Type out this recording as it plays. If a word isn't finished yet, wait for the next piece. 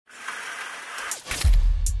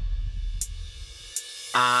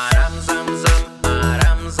Aram zam zam,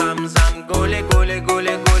 aram zam zam, gole gole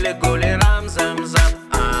gole gole gole ram zam zam.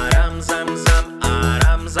 Aram zam zam,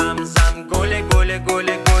 aram zam zam, gole gole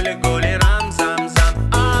gole gole gole ram zam zam.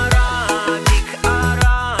 Aravik,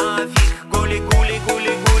 aravik, gole gole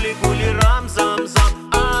gole gole gole ram zam zam.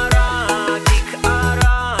 Aravik,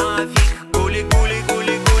 aravik, gole gole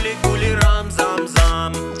gole gole gole ram zam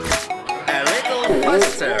zam. A little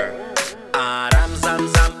faster. Aram zam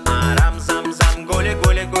zam, aram zam zam, gole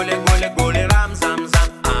gole gole gole gole ram zam zam.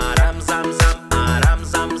 Aram zam zam, aram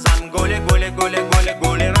zam zam, gole gole gole gole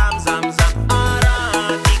gole ram zam zam.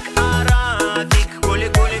 Aravik, aravik, gole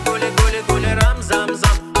gole gole gole gole ram zam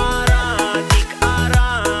zam. Aravik,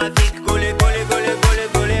 aravik, gole gole gole gole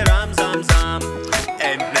gole ram zam zam.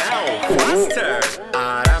 And now faster.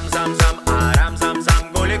 Aram zam zam, aram zam zam,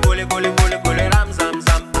 gole gole gole gole gole ram zam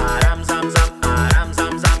zam. Aram zam zam, aram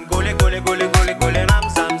zam zam, gole gole gole gole gole ram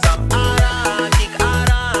zam zam. Aravik,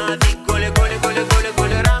 aravik, gole gole gole gole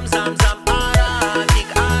gole ram zam zam. Aravik,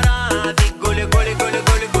 aravik, gole gole gole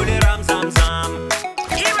gole gole ram zam zam.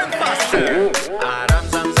 Even faster. Aram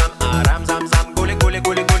zam zam, aram zam zam, gole gole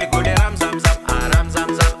gole gole gole ram zam zam. Aram zam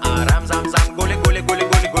zam, aram zam zam, gole gole gole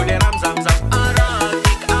gole gole ram zam zam.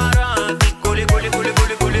 Aravik, aravik, gole gole gole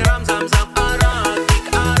gole gole ram zam zam. Aravik,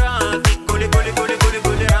 aravik, gole gole gole gole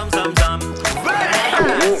gole ram zam zam. Very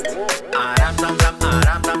fast. Aram zam zam,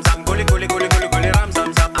 aram zam zam, gole gole gole gole gole ram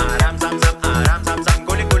zam zam. Aram zam zam, aram zam zam,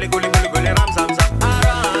 gole gole gole gole gole ram zam zam.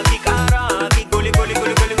 Aravik, aravik, gole gole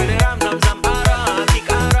gole gole gole ram zam zam. Aravik,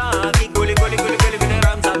 aravik, gole gole gole gole gole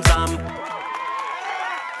ram zam zam.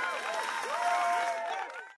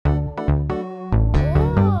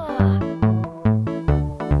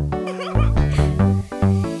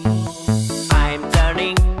 I'm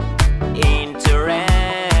turning into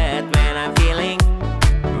red when I'm feeling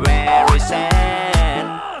very sad.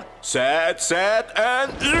 Sad, sad,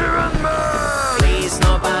 and even mad. Please,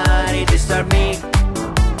 nobody disturb me.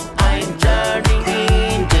 I'm turning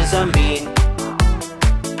into zombie.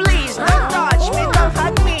 Please, don't touch me, don't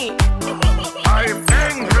hug me. I'm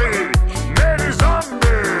angry, very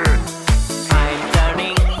zombie. I'm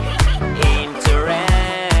turning into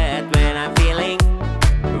red when I'm feeling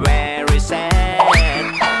very sad.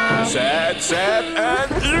 Sad, sad,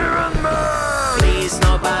 and even mad. Please,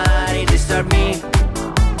 nobody disturb me.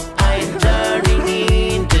 I'm turning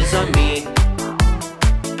into zombie.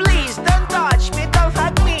 Please, don't touch me, don't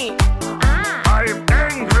hug me. I'm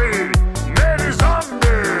angry, very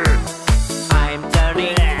zombie. I'm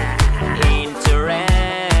turning into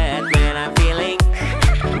red when I'm feeling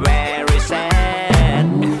very sad.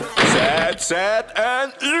 Sad, sad,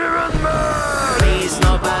 and even mad. Please,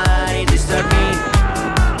 nobody disturb me.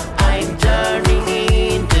 I'm turning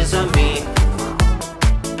into zombie.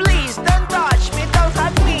 Please, don't touch me, don't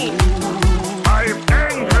hug me. I'm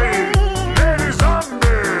angry, very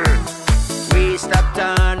zombie. We stop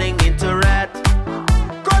turning into red,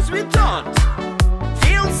 'cause we don't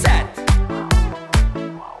feel sad.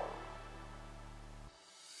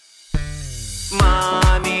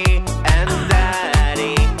 Mommy and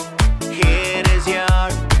Daddy, here is your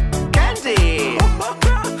candy.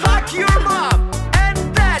 Hug your mom and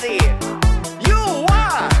daddy. You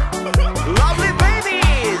are lovely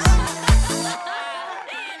babies.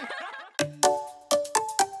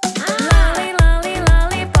 Lolly, lolly,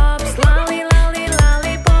 lollipops, lolly, lolly,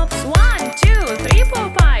 lollipops. 1, 2, 3, 4,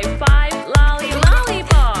 5, 5 lolly,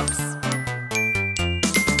 lollipops.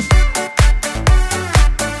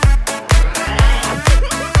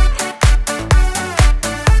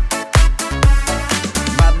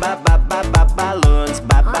 Ba ba ba ba ba balloons,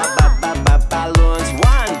 ba ba ba ba ba balloons.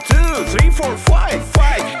 1, 2, 3, 4, 5,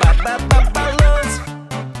 5 ba ba ba balloons.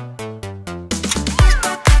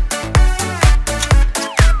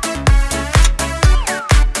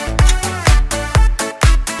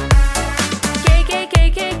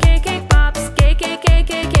 Cake pops,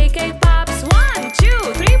 cake pops. 1, 2,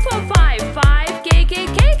 3, 4, 5 5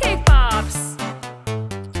 cake pops.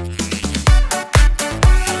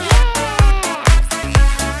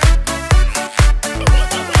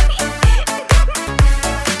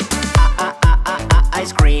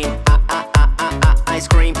 Ice cream, ice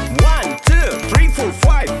cream. 1, 2, 3, 4,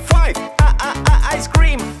 5 5 ice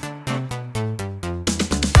cream.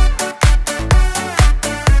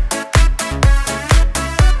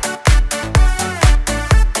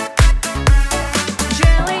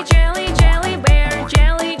 Jelly, jelly, jelly bear,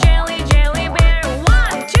 jelly, jelly, jelly bear.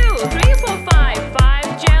 1, 2, 3, 4, 5 5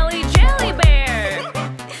 jelly, jelly bear.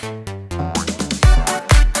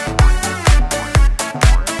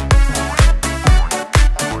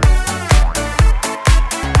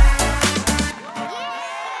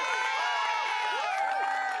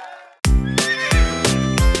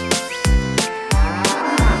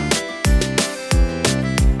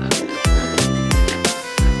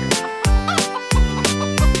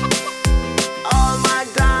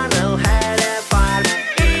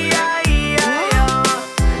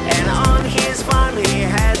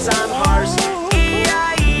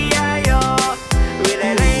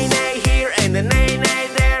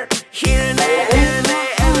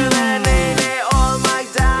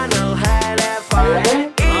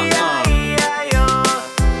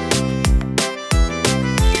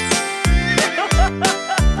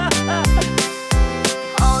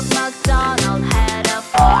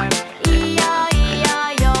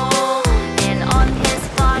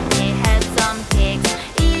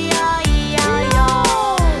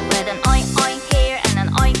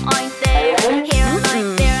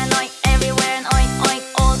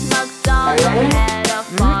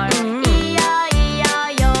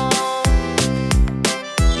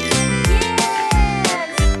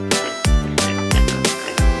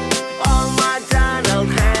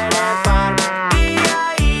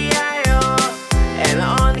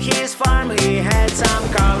 his farm he had some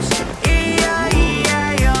cows.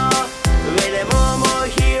 E-I-E-I-O. With a moo-moo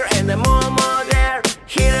here and a moo-moo there.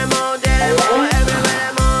 Here a moo, there a moo,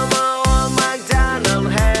 everywhere moo-moo. Old MacDonald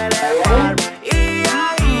had a farm.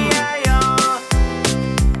 E-I-E-I-O.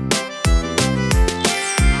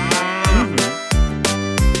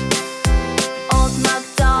 Old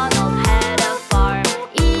MacDonald had a farm,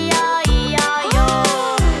 E-I-E-I-O.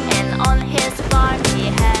 And on his farm he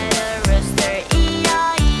had a rooster,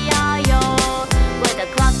 E-I-E-I-O. With a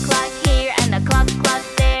cluck cluck here and a cluck cluck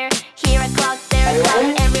there. Here a cluck, there a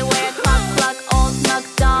cluck, everywhere cluck cluck. Old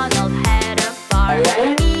MacDonald had a farm,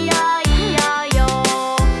 E-I-E-I-O.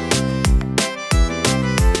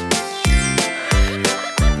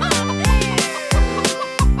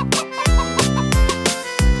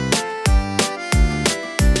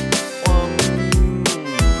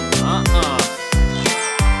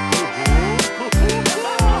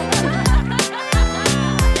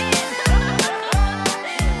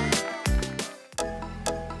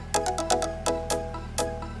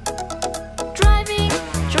 Driving,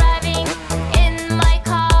 driving in my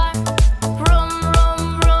car. Vroom,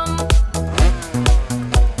 vroom, vroom.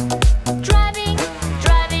 Driving,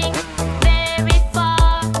 driving very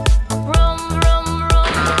far. Vroom, vroom,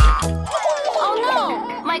 vroom. Oh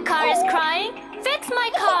no, my car is crying. Fix my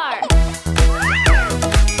car.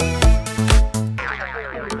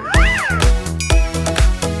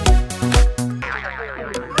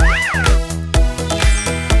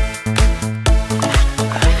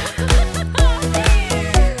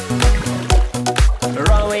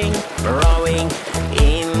 Rowing, rowing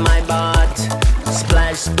in my boat.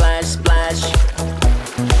 Splash, splash, splash.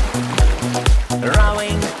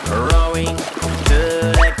 Rowing, rowing to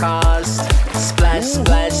the coast. Splash,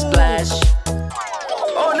 splash, splash.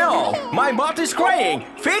 Oh no, my boat is crying.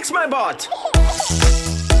 Fix my boat.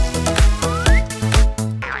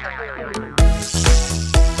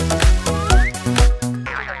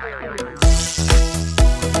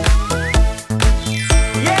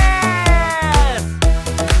 Yes!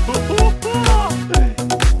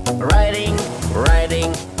 Riding,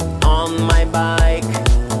 riding on my bike.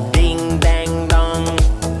 Ding dang dong.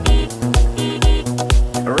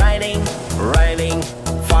 Riding, riding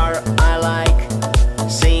far I like.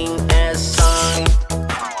 Sing a song.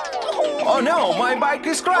 Oh no, my bike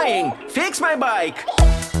is crying. Fix my bike.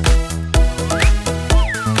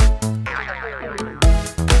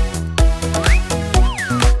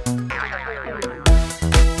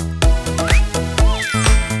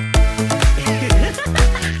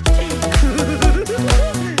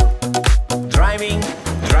 Driving,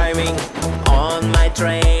 driving on my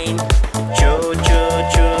train. Choo, choo,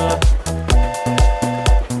 choo.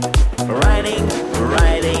 Riding,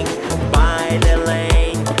 riding by the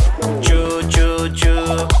lane. Choo, choo,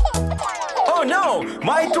 choo. Oh no,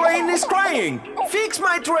 my train is crying. Fix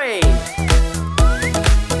my train.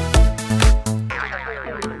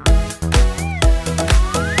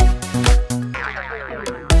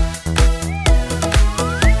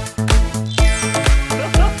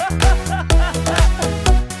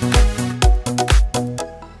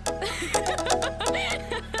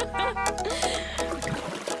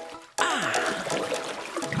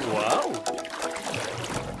 Wow.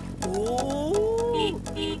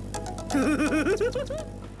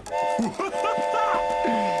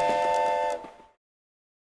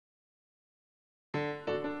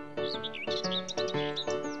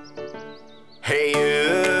 Hey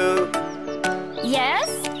you, Yes,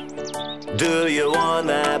 do you want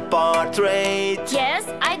a portrait? yes,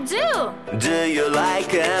 I do. Do you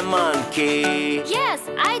like a monkey? Yes,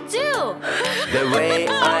 I do. The way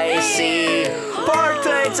I see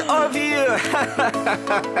portraits of you.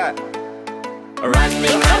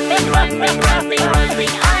 Running, running, running, running, running,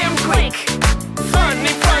 I am quick.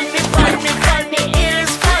 Funny, funny, funny, funny, it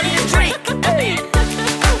is funny trick. Hey.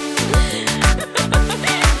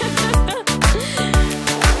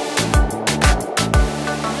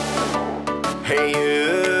 Hey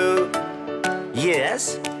you,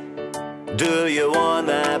 yes? Do you want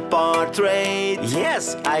a portrait?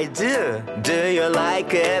 Yes, I do. Do you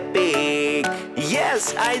like a pig?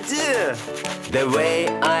 Yes, I do. The way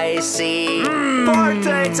I see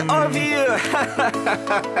portraits of you.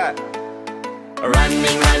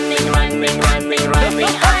 Running, running, running, running,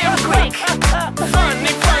 running, I am quick.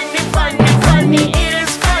 Funny, funny, funny, funny, it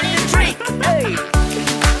is funny trick. Hey.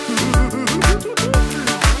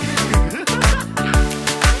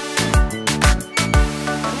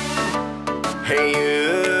 Hey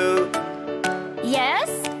you, Yes,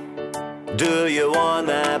 do you want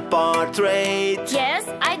a portrait? yes,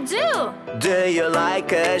 I do. Do you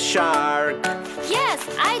like a shark? Yes,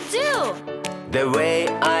 I do. the way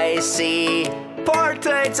I see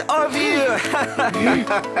portraits of you.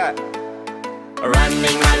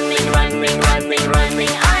 Running, running, running, running, running,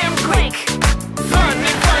 I am quick.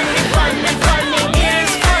 Funny, funny, funny, funny,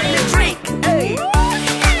 here's funny trick. Hey.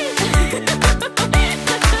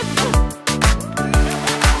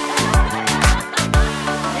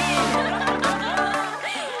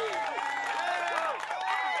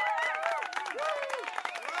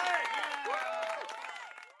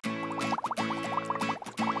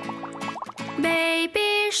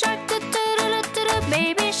 Baby shark, do do do do do.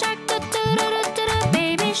 Baby shark, do do do do do.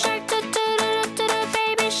 Baby shark, do do do do do.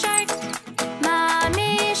 Baby shark.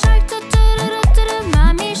 Mommy shark, do do do do do.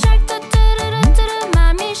 Mommy shark, do do do do do.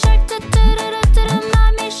 Mommy shark, do do do do do.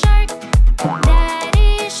 Mommy shark.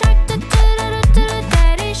 Daddy shark, do do do do do.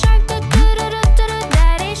 Daddy shark, do do do do do.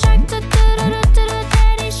 Daddy shark, do do do do do.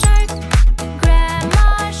 Daddy shark.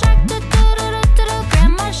 Grandma shark, do do do do do.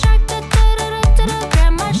 Grandma shark, do do do do do.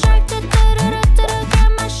 Grandma shark, do do do do do.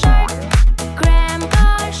 Grandma shark. Grandpa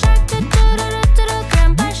shark, do do do do do.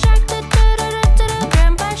 Grandpa shark, do do do do do.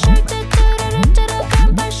 Grandpa shark, do do do do do.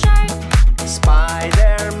 Grandpa shark.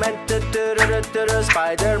 Spider-Man, do do do do do.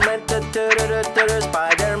 Spider-Man, do do do do do.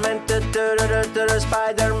 Spider-Man, do do do do do.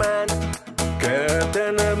 Spider-Man.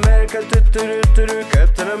 Captain America, do do do do.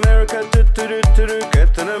 Captain America, do do do do.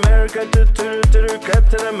 Captain America, do do do do.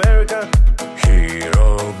 Captain America.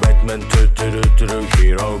 Hero Batman, do do do do.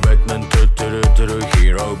 Hero Batman, do do do do.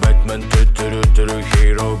 Hero Batman, do do do do.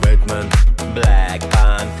 Hero Batman. Black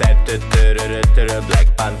Panther, do do do do. Black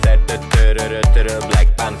Panther, do do do do. Black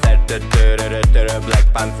Panther, do do do do. Black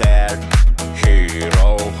Panther.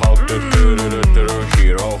 Hero Hulk, do do do do.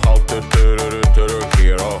 Hero Hulk, do do do do.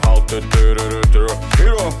 Hero Hulk, do do do do.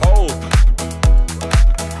 Hero Hulk.